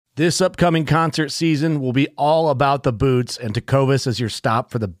This upcoming concert season will be all about the boots, and Tecovas is your stop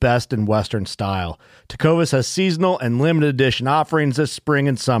for the best in Western style. Tecovas has seasonal and limited edition offerings this spring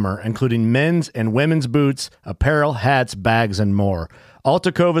and summer, including men's and women's boots, apparel, hats, bags, and more. All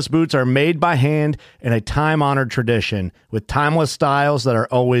Tecovas boots are made by hand in a time-honored tradition with timeless styles that are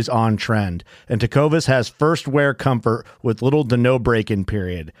always on trend. And Tecovas has first wear comfort with little to no break-in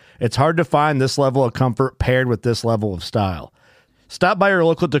period. It's hard to find this level of comfort paired with this level of style. Stop by your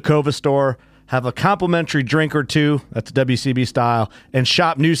local Tecovas store, have a complimentary drink or two, that's WCB style, and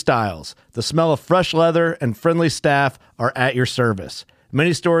shop new styles. The smell of fresh leather and friendly staff are at your service.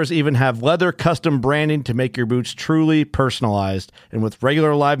 Many stores even have leather custom branding to make your boots truly personalized. And with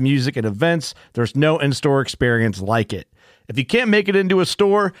regular live music and events, there's no in-store experience like it. If you can't make it into a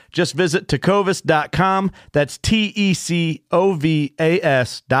store, just visit tecovas.com. That's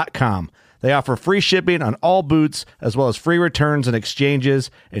TECOVAS.com. They offer free shipping on all boots, as well as free returns and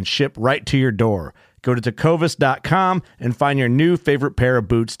exchanges, and ship right to your door. Go to tecovas.com and find your new favorite pair of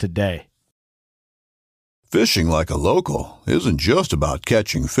boots today. Fishing like a local isn't just about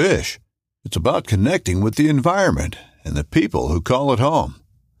catching fish. It's about connecting with the environment and the people who call it home.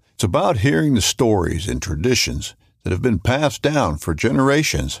 It's about hearing the stories and traditions that have been passed down for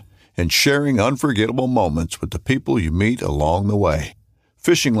generations and sharing unforgettable moments with the people you meet along the way.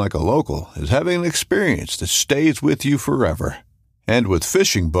 Fishing like a local is having an experience that stays with you forever. And with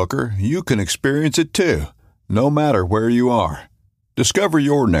Fishing Booker, you can experience it too, no matter where you are. Discover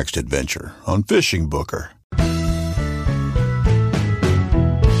your next adventure on Fishing Booker.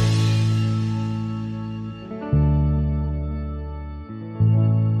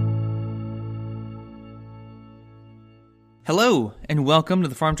 Hello, and welcome to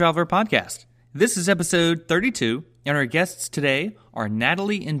the Farm Traveler Podcast. This is episode 32, and our guests today are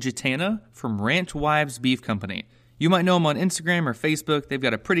Natalie and Jitana from Ranch Wives Beef Company. You might know them on Instagram or Facebook. They've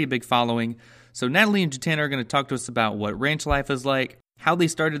got a pretty big following. So Natalie and Jitana are going to talk to us about what ranch life is like, how they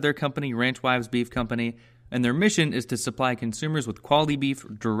started their company, Ranch Wives Beef Company, and their mission is to supply consumers with quality beef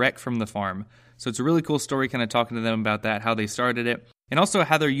direct from the farm. So it's a really cool story kind of talking to them about that, how they started it, and also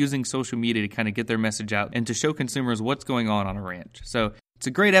how they're using social media to kind of get their message out and to show consumers what's going on a ranch. So it's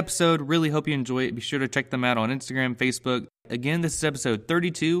a great episode. Really hope you enjoy it. Be sure to check them out on Instagram, Facebook. Again, this is episode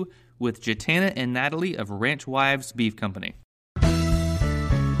 32 with Jitana and Natalie of Ranch Wives Beef Company.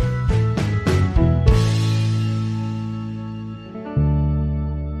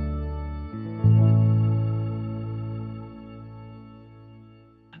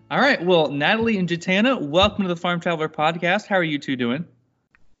 All right. Well, Natalie and Jitana, welcome to the Farm Traveler Podcast. How are you two doing?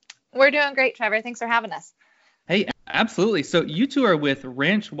 We're doing great, Trevor. Thanks for having us. Hey, absolutely. So you two are with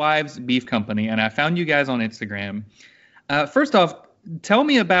Ranch Wives Beef Company, and I found you guys on Instagram. First off, tell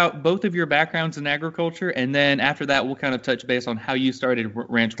me about both of your backgrounds in agriculture, and then after that, we'll kind of touch base on how you started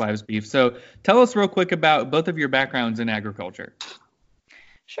Ranch Wives Beef. So tell us real quick about both of your backgrounds in agriculture.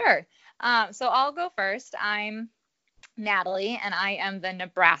 Sure. So I'll go first. I'm Natalie, and I am the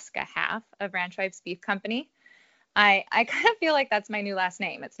Nebraska half of Ranch Wives Beef Company. I kind of feel like that's my new last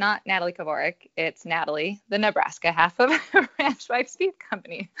name. It's not Natalie Kovarik. It's Natalie, the Nebraska half of Ranch Wives Beef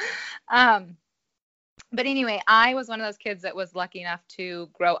Company. But anyway, I was one of those kids that was lucky enough to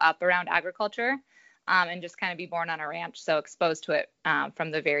grow up around agriculture and just kind of be born on a ranch, so exposed to it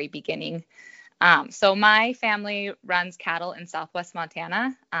from the very beginning. So my family runs cattle in Southwest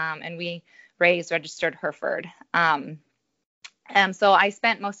Montana, and we raise registered Hereford. So I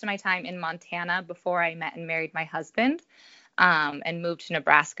spent most of my time in Montana before I met and married my husband, and moved to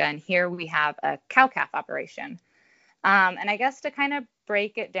Nebraska. And here we have a cow-calf operation. And I guess to kind of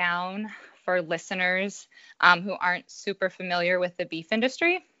break it down for listeners who aren't super familiar with the beef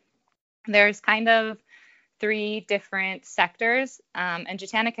industry, there's kind of three different sectors. And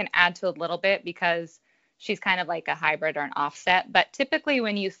Jitana can add to a little bit because she's kind of like a hybrid or an offset. But typically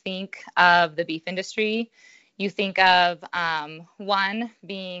when you think of the beef industry, you think of one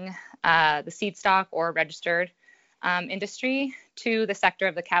being the seed stock or registered industry, two, the sector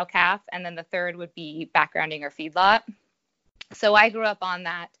of the cow-calf, and then the third would be backgrounding or feedlot. So I grew up on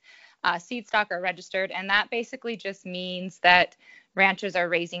that seed stock or registered, and that basically just means that ranchers are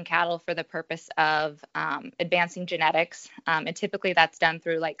raising cattle for the purpose of advancing genetics, and typically that's done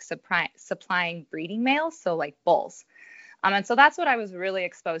through like supplying breeding males, so like bulls. And so that's what I was really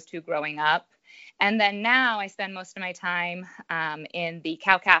exposed to growing up. And then now I spend most of my time in the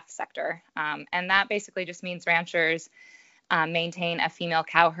cow-calf sector. And that basically just means ranchers maintain a female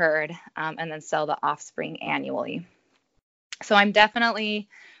cow herd and then sell the offspring annually. So I'm definitely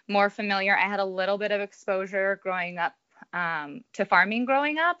more familiar. I had a little bit of exposure growing up to farming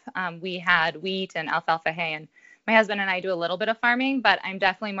growing up. We had wheat and alfalfa hay and my husband and I do a little bit of farming, but I'm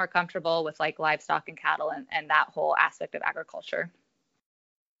definitely more comfortable with like livestock and cattle and that whole aspect of agriculture.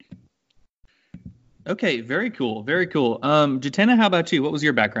 Okay, very cool. Very cool. Jatana, how about you? What was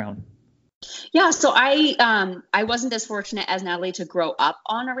your background? Yeah, so I wasn't as fortunate as Natalie to grow up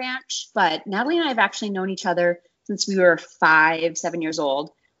on a ranch, but Natalie and I have actually known each other since we were 7 years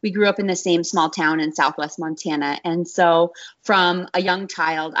old. We grew up in the same small town in Southwest Montana. And so from a young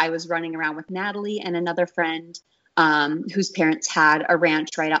child, I was running around with Natalie and another friend whose parents had a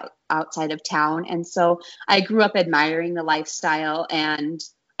ranch right outside of town. And so I grew up admiring the lifestyle and,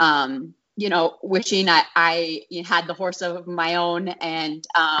 wishing I had the horse of my own and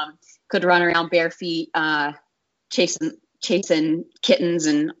could run around bare feet, chasing kittens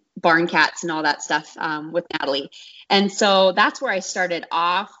and barn cats and all that stuff with Natalie. And so that's where I started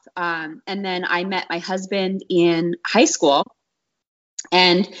off. And then I met my husband in high school,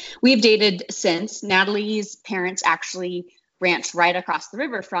 and we've dated since. Natalie's parents actually ranch right across the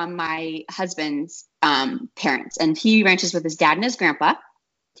river from my husband's parents, and he ranches with his dad and his grandpa.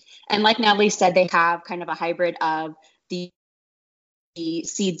 And like Natalie said, they have kind of a hybrid of the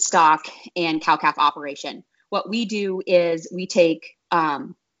seed stock and cow-calf operation. What we do is we take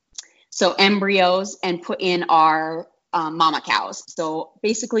embryos and put in our mama cows. So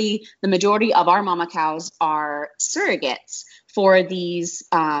basically, the majority of our mama cows are surrogates for these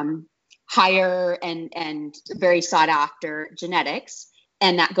higher and very sought after genetics,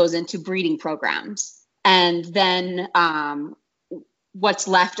 and that goes into breeding programs. And then what's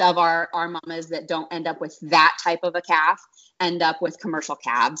left of our mamas that don't end up with that type of a calf end up with commercial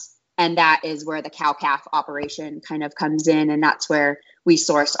calves. And that is where the cow-calf operation kind of comes in. And that's where we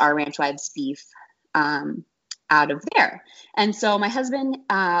source our Ranch Wives beef out of there. And so my husband,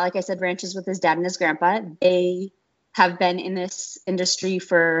 like I said, ranches with his dad and his grandpa. They have been in this industry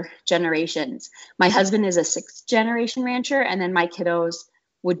for generations. My husband is a 6th generation rancher, and then my kiddos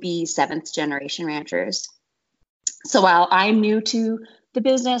would be 7th generation ranchers. So while I'm new to the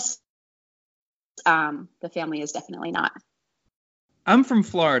business, the family is definitely not. I'm from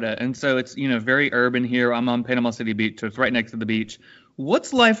Florida, and so it's, very urban here. I'm on Panama City Beach, so it's right next to the beach.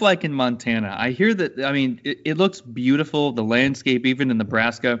 What's life like in Montana? I hear that, it looks beautiful, the landscape, even in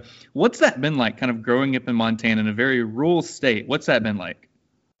Nebraska. What's that been like, kind of growing up in Montana in a very rural state? What's that been like?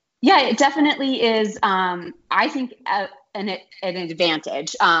 Yeah, it definitely is, I think, an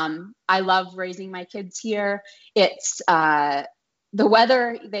advantage. I love raising my kids here. It's the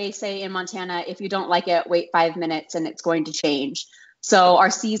weather, they say in Montana, if you don't like it, wait 5 minutes and it's going to change. So our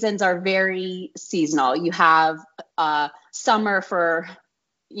seasons are very seasonal. You have summer for,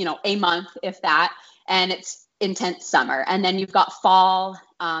 a month, if that, and it's intense summer. And then you've got fall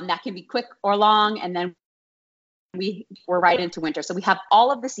that can be quick or long. And then we're right into winter. So we have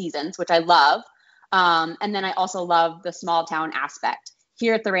all of the seasons, which I love. And then I also love the small town aspect.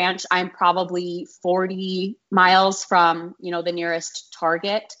 Here at the ranch, I'm probably 40 miles from, the nearest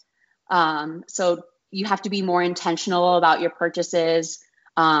Target. So you have to be more intentional about your purchases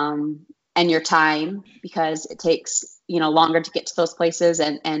and your time, because it takes, longer to get to those places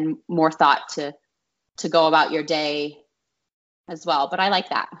and more thought to go about your day as well. But I like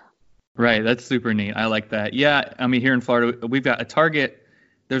that. Right. That's super neat. I like that. Yeah. Here in Florida, we've got a Target.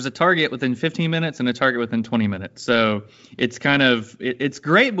 There's a Target within 15 minutes and a Target within 20 minutes. So it's it's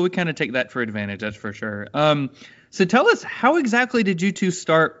great, but we kind of take that for advantage. That's for sure. So tell us, how exactly did you two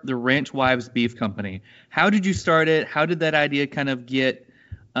start the Ranch Wives Beef Company? How did you start it? How did that idea kind of get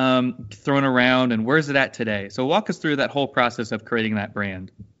thrown around, and where's it at today? So walk us through that whole process of creating that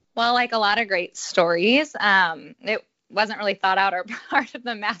brand. Well, like a lot of great stories, it wasn't really thought out or part of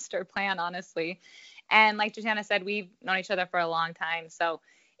the master plan, honestly. And like Jatana said, we've known each other for a long time. So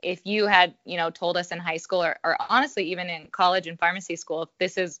if you had, told us in high school or honestly, even in college and pharmacy school, if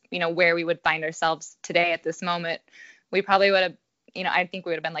this is, where we would find ourselves today at this moment, we probably would have, I think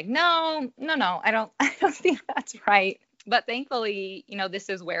we would have been like, no, I don't think that's right. But thankfully, this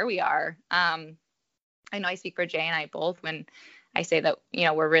is where we are. I know I speak for Jay and I both when I say that,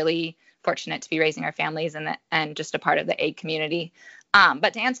 we're really fortunate to be raising our families and just a part of the egg community.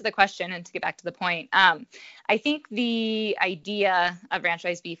 But to answer the question and to get back to the point, I think the idea of Ranch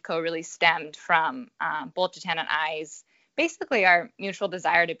Wives Beef Co. really stemmed from both Jatana and I's, basically our mutual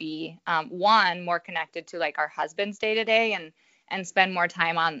desire to be, one, more connected to like our husband's day to day and spend more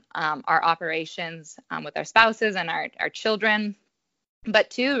time on our operations with our spouses and our children. But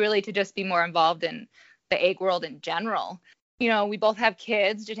two, really to just be more involved in the egg world in general. We both have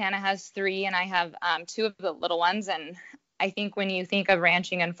kids. Jatana has 3 and I have 2 of the little ones. And I think when you think of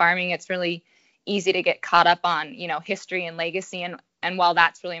ranching and farming, it's really easy to get caught up on, history and legacy. And while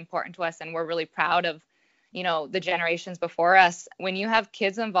that's really important to us and we're really proud of, the generations before us. When you have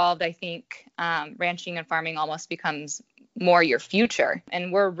kids involved, I think ranching and farming almost becomes more your future.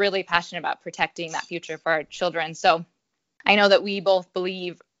 And we're really passionate about protecting that future for our children. So I know that we both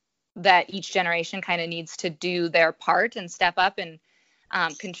believe that each generation kind of needs to do their part and step up and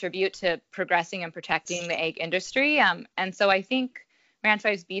contribute to progressing and protecting the egg industry. And so I think Ranch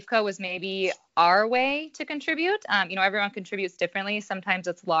Wives Beef Co. was maybe our way to contribute. Everyone contributes differently. Sometimes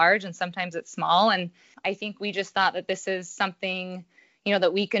it's large and sometimes it's small. And I think we just thought that this is something,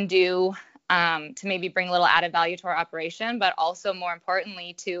 that we can do to maybe bring a little added value to our operation, but also more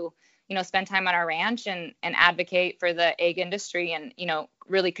importantly to, spend time on our ranch and advocate for the egg industry and,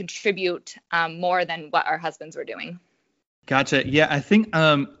 really contribute more than what our husbands were doing. Gotcha. Yeah, I think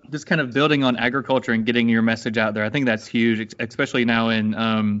just kind of building on agriculture and getting your message out there, I think that's huge, especially now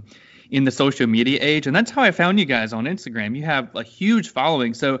in the social media age. And that's how I found you guys on Instagram. You have a huge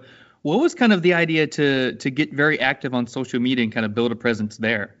following. So what was kind of the idea to get very active on social media and kind of build a presence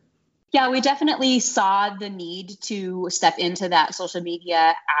there? Yeah, we definitely saw the need to step into that social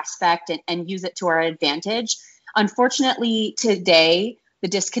media aspect and use it to our advantage. Unfortunately, today, the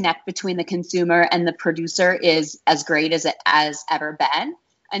disconnect between the consumer and the producer is as great as it has ever been.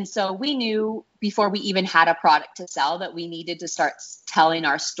 And so we knew before we even had a product to sell that we needed to start telling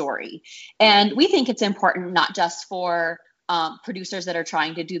our story. And we think it's important not just for producers that are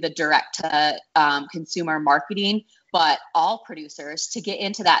trying to do the direct to consumer marketing, but all producers to get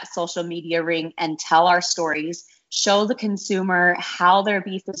into that social media ring and tell our stories, show the consumer how their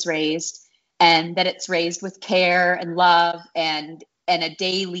beef is raised and that it's raised with care and love and a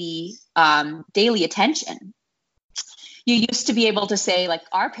daily attention. You used to be able to say, like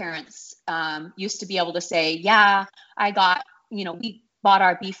our parents used to be able to say, yeah, we bought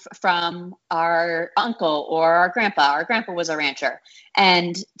our beef from our uncle or our grandpa. Our grandpa was a rancher.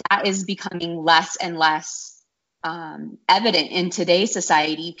 And that is becoming less and less evident in today's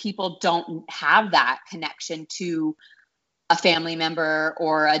society. People don't have that connection to a family member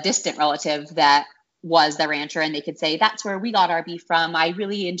or a distant relative that was the rancher, and they could say, that's where we got our beef from. I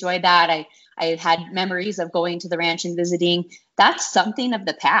really enjoyed that. I had memories of going to the ranch and visiting. That's something of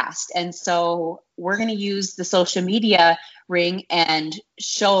the past. And so we're going to use the social media ring and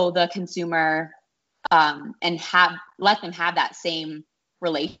show the consumer and let them have that same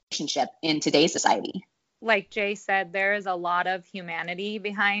relationship in today's society. Like Jay said, there is a lot of humanity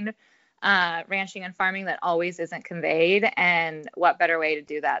behind ranching and farming that always isn't conveyed. And what better way to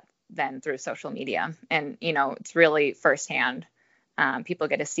do that than through social media? And, it's really firsthand. People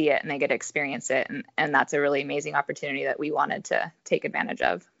get to see it and they get to experience it. And that's a really amazing opportunity that we wanted to take advantage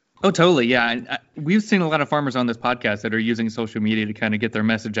of. Oh, totally. Yeah. And we've seen a lot of farmers on this podcast that are using social media to kind of get their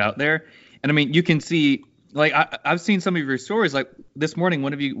message out there. And I mean, you can see, like, I've seen some of your stories. Like this morning,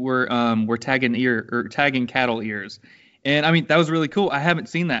 one of you were tagging cattle ears. And I mean, that was really cool. I haven't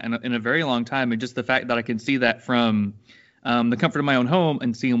seen that in a very long time. And just the fact that I can see that from the comfort of my own home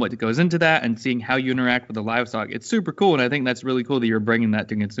and seeing what goes into that and seeing how you interact with the livestock, it's super cool. And I think that's really cool that you're bringing that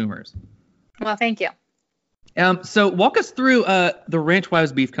to consumers. Well, thank you. So walk us through the Ranch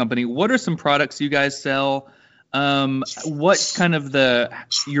Wives Beef Company. What are some products you guys sell? What's kind of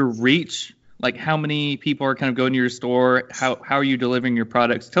your reach? Like how many people are kind of going to your store? How are you delivering your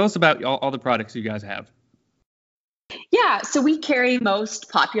products? Tell us about all the products you guys have. Yeah, so we carry most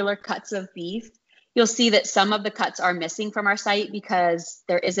popular cuts of beef. You'll see that some of the cuts are missing from our site because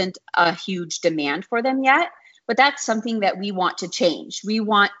there isn't a huge demand for them yet, but that's something that we want to change. We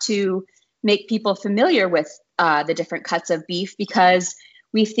want to make people familiar with the different cuts of beef because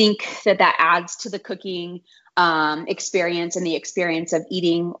we think that adds to the cooking experience and the experience of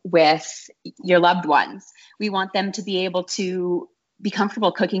eating with your loved ones. We want them to be able to be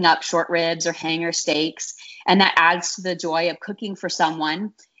comfortable cooking up short ribs or hanger steaks, and that adds to the joy of cooking for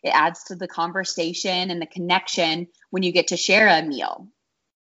someone. It adds to the conversation and the connection when you get to share a meal.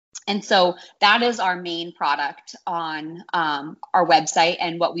 And so that is our main product on our website.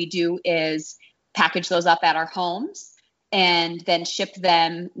 And what we do is package those up at our homes and then ship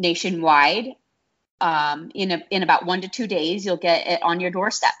them nationwide. In about 1 to 2 days, you'll get it on your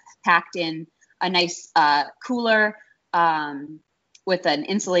doorstep, packed in a nice cooler with an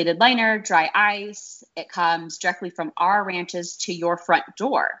insulated liner, dry ice. It comes directly from our ranches to your front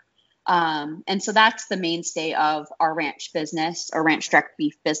door. And so that's the mainstay of our ranch business, or ranch direct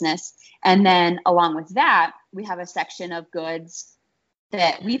beef business. And then along with that, we have a section of goods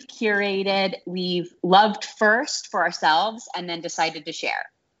that we've curated, we've loved first for ourselves, and then decided to share.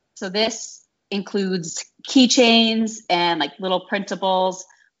 So this includes keychains and like little printables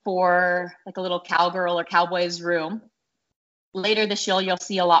for like a little cowgirl or cowboy's room. Later this year, you'll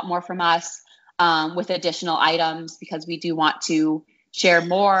see a lot more from us with additional items because we do want to share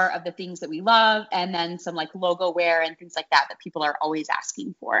more of the things that we love, and then some like logo wear and things like that people are always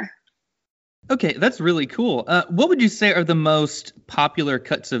asking for. Okay, that's really cool. What would you say are the most popular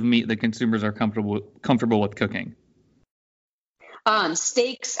cuts of meat that consumers are comfortable with cooking?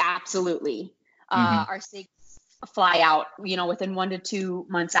 Steaks, absolutely. Mm-hmm. Our steaks fly out, within 1 to 2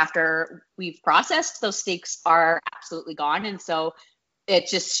 months after we've processed. Those steaks are absolutely gone, and so it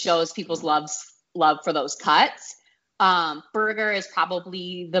just shows people's love for those cuts. Burger is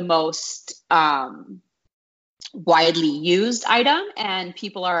probably the most widely used item, and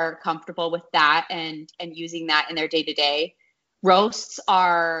people are comfortable with that and using that in their day-to-day. Roasts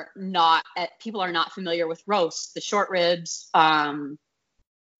are not, people are not familiar with roasts, the short ribs,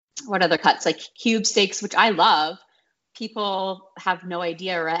 what other cuts, like cube steaks, which I love. People have no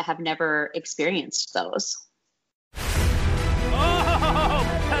idea or have never experienced those.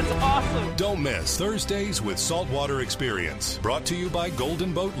 That's awesome. Don't miss Thursdays with Saltwater Experience, brought to you by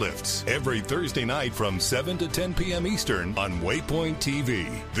Golden Boat Lifts, every Thursday night from 7 to 10 p.m. Eastern on Waypoint TV,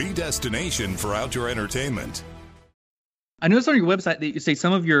 the destination for outdoor entertainment. I noticed on your website that you say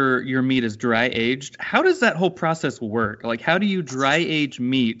some of your meat is dry aged. How does that whole process work? Like, how do you dry age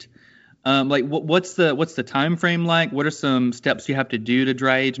meat? What's the time frame like? What are some steps you have to do to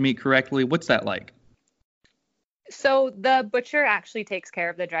dry age meat correctly? What's that like? So the butcher actually takes care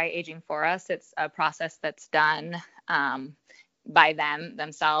of the dry aging for us. It's a process that's done by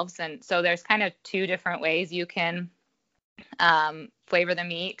themselves. And so there's kind of two different ways you can flavor the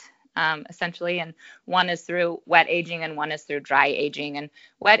meat, essentially. And one is through wet aging and one is through dry aging. And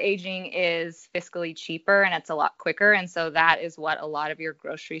wet aging is fiscally cheaper and it's a lot quicker. And so that is what a lot of your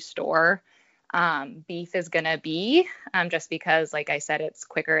grocery store beef is going to be, just because, like I said, it's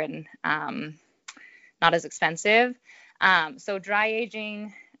quicker and not as expensive. So dry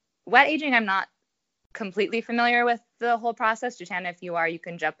aging, wet aging, I'm not completely familiar with the whole process. Jatana, if you are, you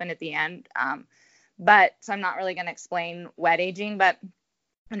can jump in at the end. So I'm not really going to explain wet aging, but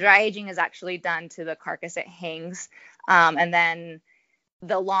dry aging is actually done to the carcass it hangs. And then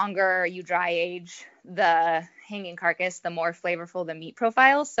the longer you dry age the hanging carcass, the more flavorful the meat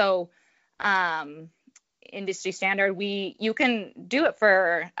profile. So industry standard, you can do it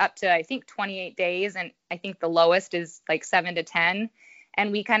for up to, I think, 28 days. And I think the lowest is like 7 to 10.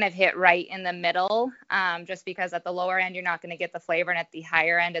 And we kind of hit right in the middle, just because at the lower end, you're not going to get the flavor. And at the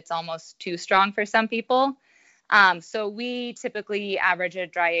higher end, it's almost too strong for some people. So we typically average a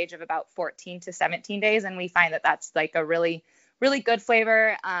dry age of about 14 to 17 days. And we find that that's like a really, really good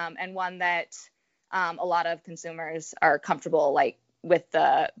flavor, and one that a lot of consumers are comfortable like with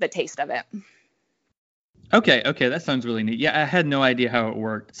the taste of it. Okay, that sounds really neat. Yeah, I had no idea how it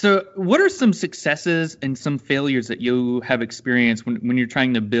worked. So what are some successes and some failures that you have experienced when you're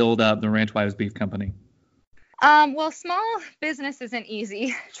trying to build up the Ranch Wives Beef Company? Well, small business isn't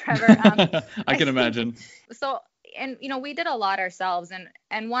easy, Trevor. I can imagine. So, and, we did a lot ourselves,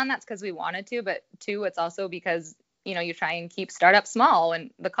 and one, that's because we wanted to, but two, it's also because, you try and keep startups small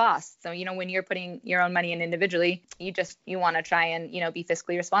and the costs. So, when you're putting your own money in individually, you want to try and, be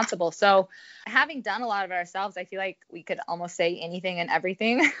fiscally responsible. So having done a lot of it ourselves, I feel like we could almost say anything and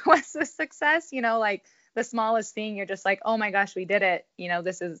everything was a success. Like the smallest thing, you're just like, oh my gosh, we did it.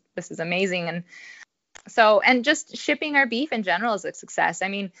 This is amazing. And so, and just shipping our beef in general is a success. I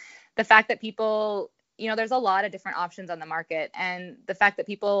mean, the fact that people, there's a lot of different options on the market, and the fact that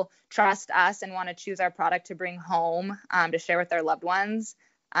people trust us and want to choose our product to bring home, to share with their loved ones,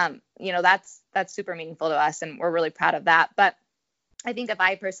 that's super meaningful to us, and we're really proud of that. But I think if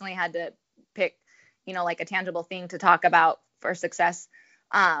I personally had to pick, like a tangible thing to talk about for success,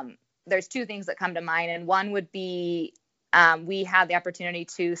 there's two things that come to mind. And one would be, we had the opportunity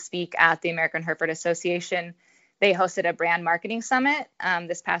to speak at the American Hereford Association. They hosted a brand marketing summit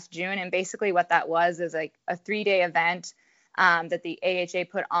this past June. And basically what that was is like a 3-day event that the AHA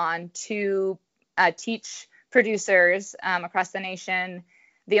put on to teach producers across the nation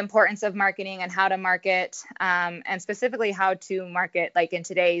the importance of marketing and how to market, and specifically how to market like in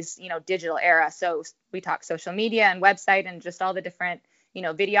today's, digital era. So we talk social media and website and just all the different,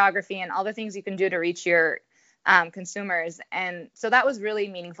 videography and all the things you can do to reach your consumers. And so that was really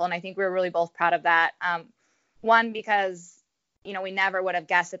meaningful. And I think we were really both proud of that. One, because, we never would have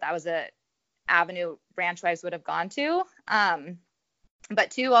guessed that was a avenue Ranch Wives would have gone to. But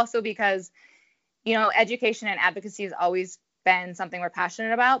two, also because, education and advocacy has always been something we're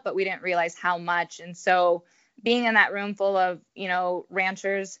passionate about, but we didn't realize how much. And so being in that room full of,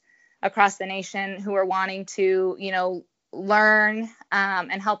 ranchers across the nation who are wanting to, learn,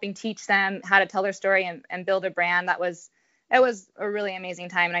 and helping teach them how to tell their story and build a brand, that was it was a really amazing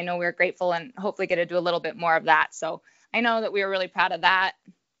time. And I know we're grateful and hopefully get to do a little bit more of that. So I know that we were really proud of that.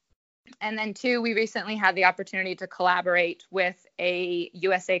 And then 2, we recently had the opportunity to collaborate with a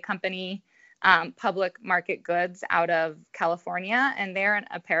USA company, Public Market Goods out of California, and they're an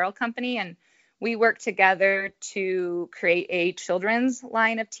apparel company. And we worked together to create a children's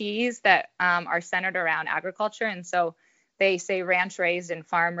line of tees that are centered around agriculture. And so they say ranch raised and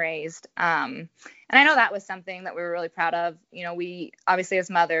farm raised. And I know that was something that we were really proud of. You know, we obviously as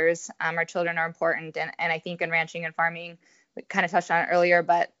mothers, our children are important. And I think in ranching and farming, we kind of touched on it earlier,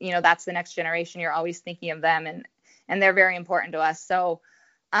 but, you know, that's the next generation. You're always thinking of them, and they're very important to us. So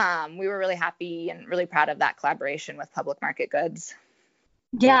we were really happy and really proud of that collaboration with Public Market Goods.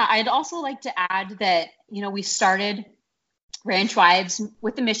 Yeah, I'd also like to add that, you know, we started Ranch Wives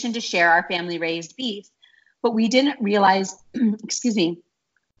with the mission to share our family raised beef, but we didn't realize, excuse me,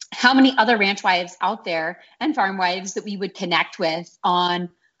 how many other ranch wives out there and farm wives that we would connect with on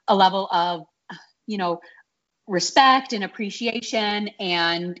a level of, you know, respect and appreciation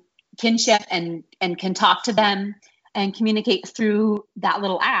and kinship, and can talk to them and communicate through that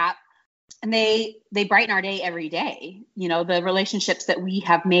little app. And they brighten our day every day. You know, the relationships that we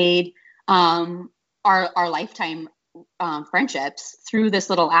have made are our lifetime friendships through this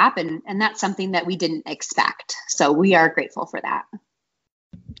little app. And that's something that we didn't expect. So we are grateful for that.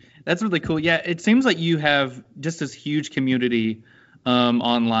 That's really cool. Yeah, it seems like you have just this huge community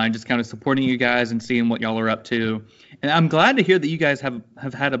online, just kind of supporting you guys and seeing what y'all are up to. And I'm glad to hear that you guys have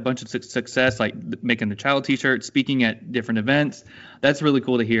had a bunch of success, like making the child t-shirts, speaking at different events. That's really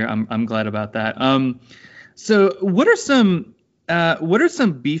cool to hear. I'm glad about that. So what are some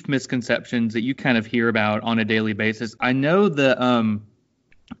beef misconceptions that you kind of hear about on a daily basis? I know the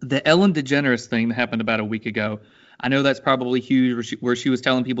Ellen DeGeneres thing that happened about a week ago. I know that's probably huge, where she was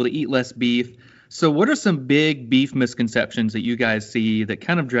telling people to eat less beef. So what are some big beef misconceptions that you guys see that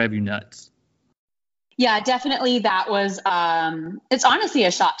kind of drive you nuts? Yeah, definitely. That was, it's honestly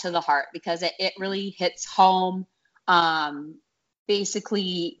a shot to the heart, because it really hits home.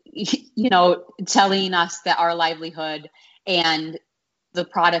 Basically, you know, telling us that our livelihood and the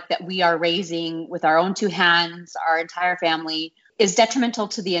product that we are raising with our own 2 hands, our entire family, is detrimental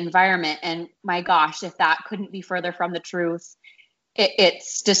to the environment. And my gosh, if that couldn't be further from the truth,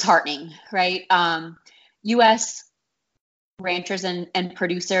 it's disheartening, right? U.S. ranchers and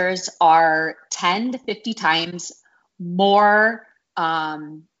producers are 10 to 50 times more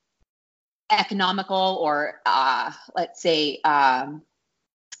economical or let's say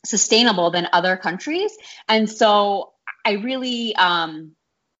sustainable than other countries. And so I really,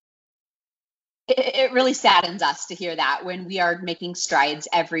 it really saddens us to hear that, when we are making strides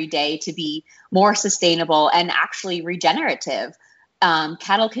every day to be more sustainable and actually regenerative.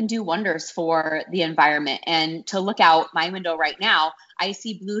 Cattle can do wonders for the environment. And to look out my window right now, I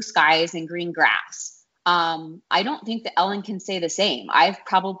see blue skies and green grass. I don't think that Ellen can say the same. I've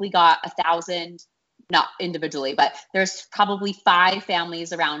probably got 1,000, not individually, but there's probably 5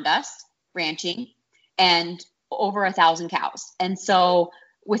 families around us ranching and over 1,000 cows. And so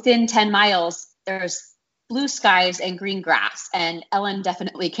within 10 miles, there's blue skies and green grass. And Ellen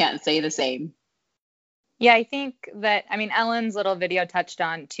definitely can't say the same. Yeah, I think that, I mean, Ellen's little video touched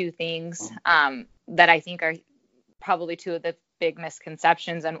on 2 things that I think are probably 2 of the big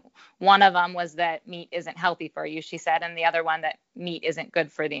misconceptions. And one of them was that meat isn't healthy for you, she said, and the other one that meat isn't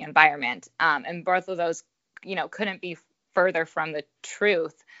good for the environment. And both of those, you know, couldn't be further from the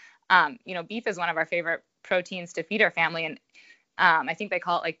truth. You know, beef is one of our favorite proteins to feed our family. And I think they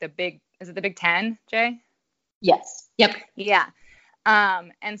call it like the Big 10, Jay? Yes. Yep. Yeah.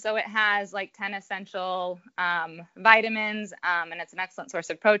 And so it has like 10 essential vitamins, and it's an excellent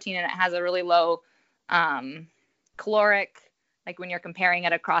source of protein, and it has a really low caloric, like when you're comparing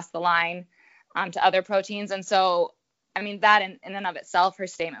it across the line to other proteins. And so, I mean, that in and of itself, her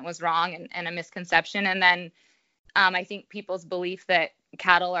statement was wrong and a misconception. And then I think people's belief that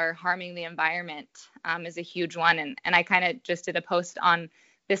cattle are harming the environment is a huge one. And I kind of just did a post on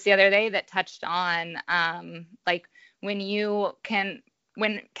this the other day that touched on like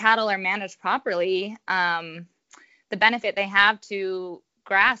when cattle are managed properly, the benefit they have to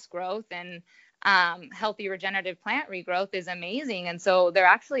grass growth and healthy regenerative plant regrowth is amazing. And so they're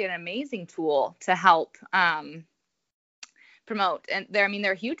actually an amazing tool to help promote. And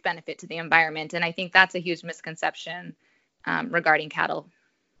they're a huge benefit to the environment. And I think that's a huge misconception regarding cattle.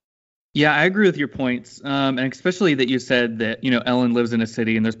 Yeah, I agree with your points. And especially that you said that, you know, Ellen lives in a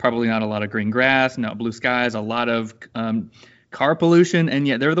city and there's probably not a lot of green grass, not blue skies, a lot of car pollution, and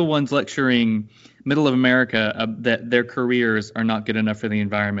yet they're the ones lecturing middle of America that their careers are not good enough for the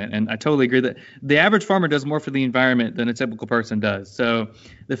environment. And I totally agree that the average farmer does more for the environment than a typical person does. So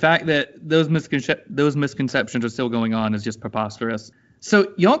the fact that those misconceptions are still going on is just preposterous.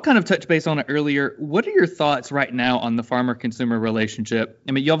 So y'all kind of touched base on it earlier. What are your thoughts right now on the farmer-consumer relationship?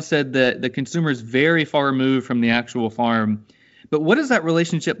 I mean, y'all have said that the consumer is very far removed from the actual farm. But what is that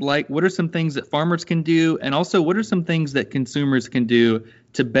relationship like? What are some things that farmers can do? And also, what are some things that consumers can do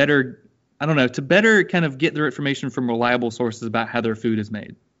to better kind of get their information from reliable sources about how their food is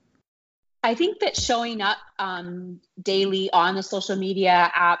made? I think that showing up daily on the social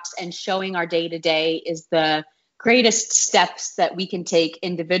media apps and showing our day-to-day is the greatest steps that we can take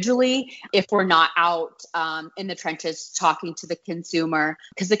individually if we're not out in the trenches talking to the consumer,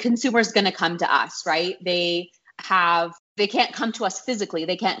 because the consumer is going to come to us, right? They can't come to us physically.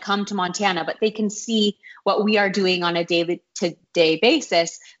 They can't come to Montana, but they can see what we are doing on a day-to-day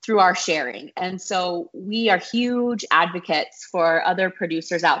basis through our sharing. And so we are huge advocates for other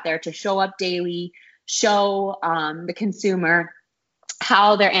producers out there to show up daily, show the consumer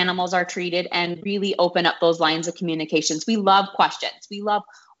how their animals are treated, and really open up those lines of communications. We love questions. We love,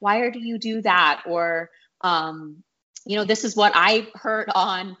 why do you do that? Or, this is what I heard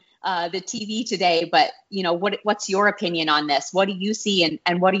on the TV today, but what's your opinion on this? What do you see,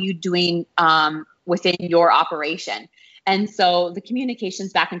 and what are you doing within your operation? And so the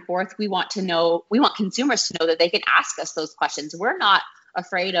communications back and forth, we want consumers to know that they can ask us those questions. We're not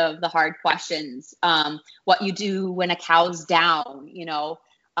afraid of the hard questions. What you do when a cow's down,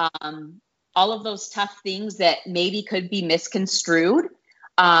 all of those tough things that maybe could be misconstrued.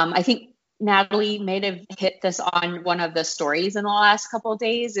 I think Natalie may have hit this on one of the stories in the last couple of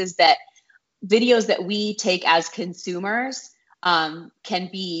days, is that videos that we take as consumers can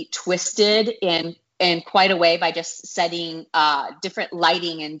be twisted in quite a way by just setting different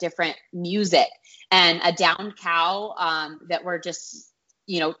lighting and different music. And a down cow that we're just,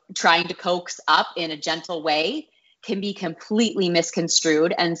 trying to coax up in a gentle way can be completely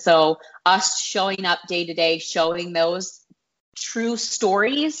misconstrued. And so us showing up day to day, showing those true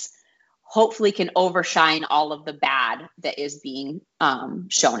stories, hopefully can overshine all of the bad that is being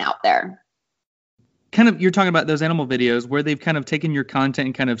shown out there. Kind of, you're talking about those animal videos where they've kind of taken your content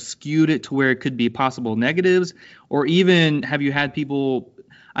and kind of skewed it to where it could be possible negatives, or even have you had people,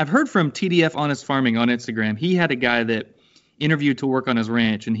 I've heard from TDF Honest Farming on Instagram. He had a guy that interviewed to work on his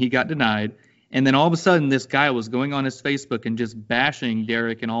ranch and he got denied. And then all of a sudden this guy was going on his Facebook and just bashing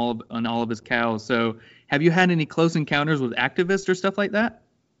Derek and all of his cows. So have you had any close encounters with activists or stuff like that?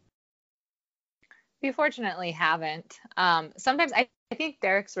 We fortunately haven't. Sometimes I think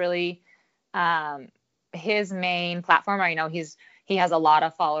Derek's really his main platform. He has a lot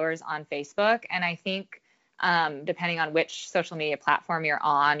of followers on Facebook, and I think depending on which social media platform you're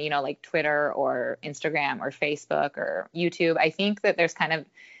on, like Twitter or Instagram or Facebook or YouTube, I think that there's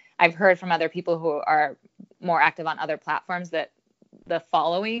I've heard from other people who are more active on other platforms that the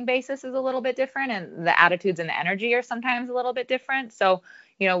following basis is a little bit different, and the attitudes and the energy are sometimes a little bit different. So,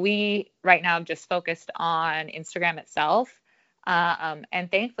 we right now have just focused on Instagram itself. And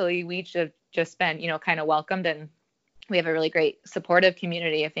thankfully we just been, kind of welcomed, and we have a really great supportive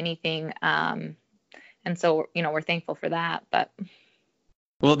community, if anything. And so, we're thankful for that. But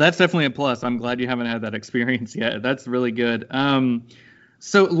well, that's definitely a plus. I'm glad you haven't had that experience yet. That's really good.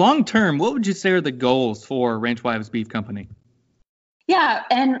 So long term, what would you say are the goals for Ranch Wives Beef Company? Yeah,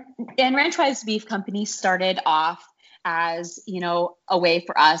 and Ranch Wives Beef Company started off as, a way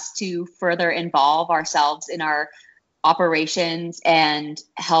for us to further involve ourselves in our operations and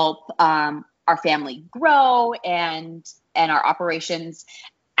help our family grow and our operations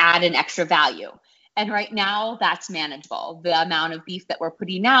add an extra value. And right now that's manageable. The amount of beef that we're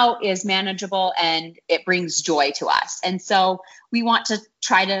putting out is manageable and it brings joy to us. And so we want to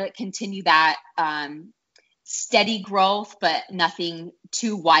try to continue that steady growth, but nothing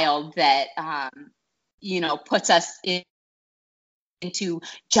too wild that, puts us into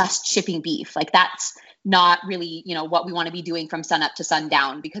just shipping beef. Like that's not really, what we want to be doing from sun up to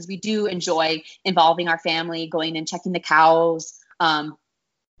sundown, because we do enjoy involving our family, going and checking the cows,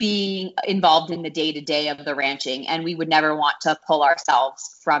 being involved in the day-to-day of the ranching. And we would never want to pull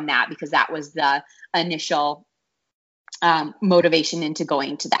ourselves from that, because that was the initial motivation into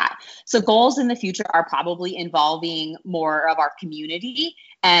going to that. So goals in the future are probably involving more of our community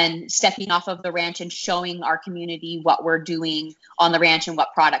and stepping off of the ranch and showing our community what we're doing on the ranch and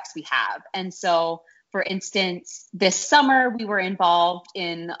what products we have. And so, for instance, this summer we were involved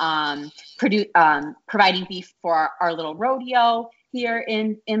in providing beef for our little rodeo. here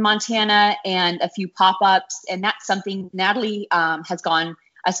in Montana and a few pop-ups. And that's something Natalie has gone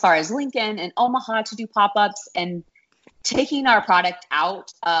as far as Lincoln and Omaha to do pop-ups, and taking our product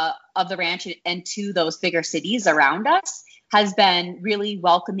out of the ranch and to those bigger cities around us has been really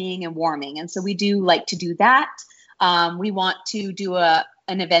welcoming and warming. And so we do like to do that. We want to do an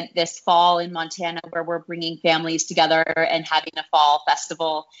event this fall in Montana where we're bringing families together and having a fall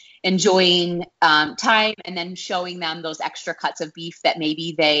festival, enjoying time, and then showing them those extra cuts of beef that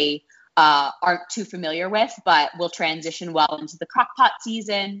maybe they aren't too familiar with, but will transition well into the crock pot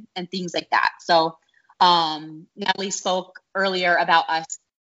season and things like that. So Natalie spoke earlier about us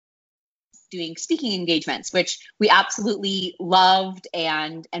doing speaking engagements, which we absolutely loved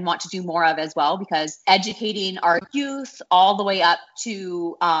and want to do more of as well, because educating our youth all the way up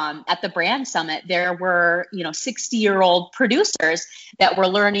to at the brand summit, there were 60-year-old producers that were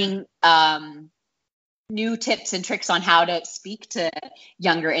learning new tips and tricks on how to speak to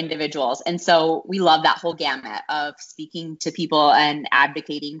younger individuals. And so we love that whole gamut of speaking to people and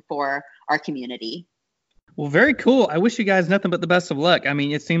advocating for our community. Well, very cool. I wish you guys nothing but the best of luck. I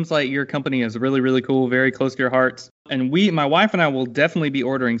mean, it seems like your company is really, really cool, very close to your hearts. And my wife and I will definitely be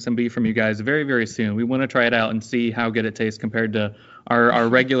ordering some beef from you guys very, very soon. We want to try it out and see how good it tastes compared to our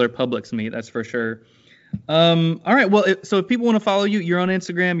regular Publix meat, that's for sure. All right. Well, so if people want to follow you, you're on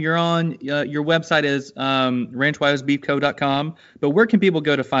Instagram, you're on, your website is ranchwivesbeefco.com. But where can people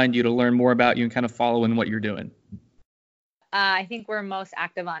go to find you to learn more about you and kind of follow in what you're doing? I think we're most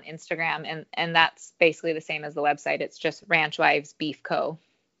active on Instagram, and that's basically the same as the website. It's just Ranch Wives Beef Co.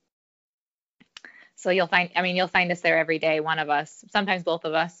 So you'll find us there every day, one of us, sometimes both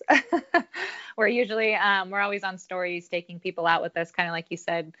of us. We're usually, we're always on stories, taking people out with us, kind of like you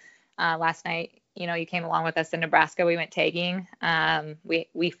said last night. You came along with us in Nebraska. We went tagging.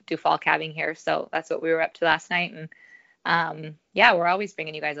 We do fall calving here, so that's what we were up to last night. And we're always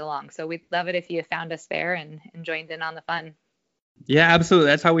bringing you guys along. So we'd love it if you found us there and joined in on the fun. Yeah,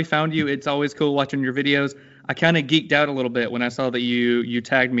 absolutely. That's how we found you. It's always cool watching your videos. I kind of geeked out a little bit when I saw that you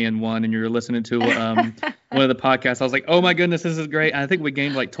tagged me in one and you were listening to one of the podcasts. I was like, oh my goodness, this is great. And I think we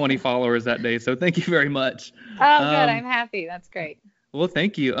gained like 20 followers that day. So thank you very much. Oh, good. I'm happy. That's great. Well,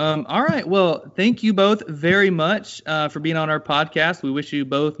 thank you. All right. Well, thank you both very much for being on our podcast. We wish you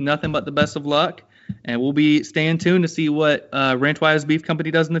both nothing but the best of luck. And we'll be staying tuned to see what Ranch Wives Beef Company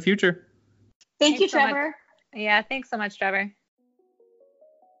does in the future. Thank you, Trevor. Yeah, thanks so much, Trevor.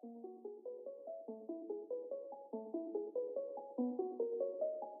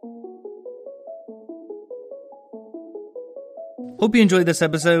 Hope you enjoyed this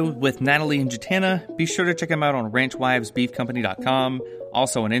episode with Natalie and Jatana. Be sure to check them out on ranchwivesbeefcompany.com.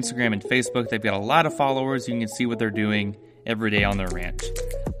 Also on Instagram and Facebook. They've got a lot of followers. You can see what they're doing every day on their ranch.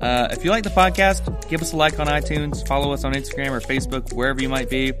 If you like the podcast, give us a like on iTunes, follow us on Instagram or Facebook, wherever you might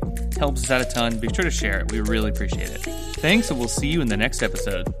be. It helps us out a ton. Be sure to share it. We really appreciate it. Thanks, and we'll see you in the next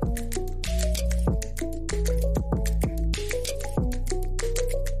episode.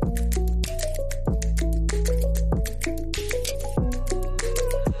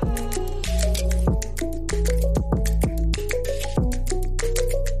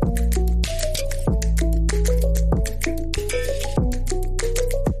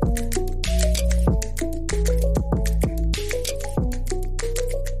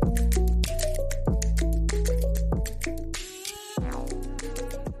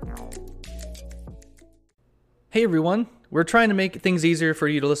 Hey everyone, we're trying to make things easier for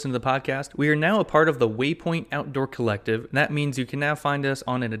you to listen to the podcast. We are now a part of the Waypoint Outdoor Collective, and that means you can now find us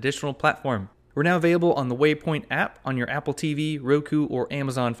on an additional platform. We're now available on the Waypoint app on your Apple TV, Roku, or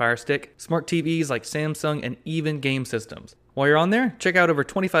Amazon Fire Stick, smart TVs like Samsung, and even game systems. While you're on there, check out over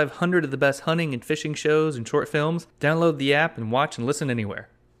 2,500 of the best hunting and fishing shows and short films. Download the app and watch and listen anywhere.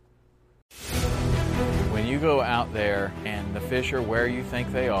 When you go out there and the fish are where you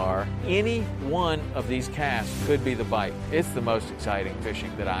think they are, any one of these casts could be the bite. It's the most exciting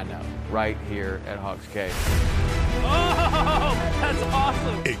fishing that I know, right here at Hawks Cave. Oh, that's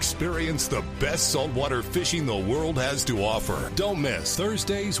awesome. Experience the best saltwater fishing the world has to offer. Don't miss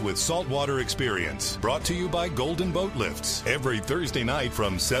Thursdays with Saltwater Experience, brought to you by Golden Boat Lifts, every Thursday night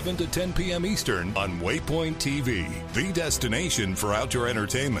from 7 to 10 p.m. Eastern on Waypoint TV, the destination for outdoor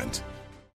entertainment.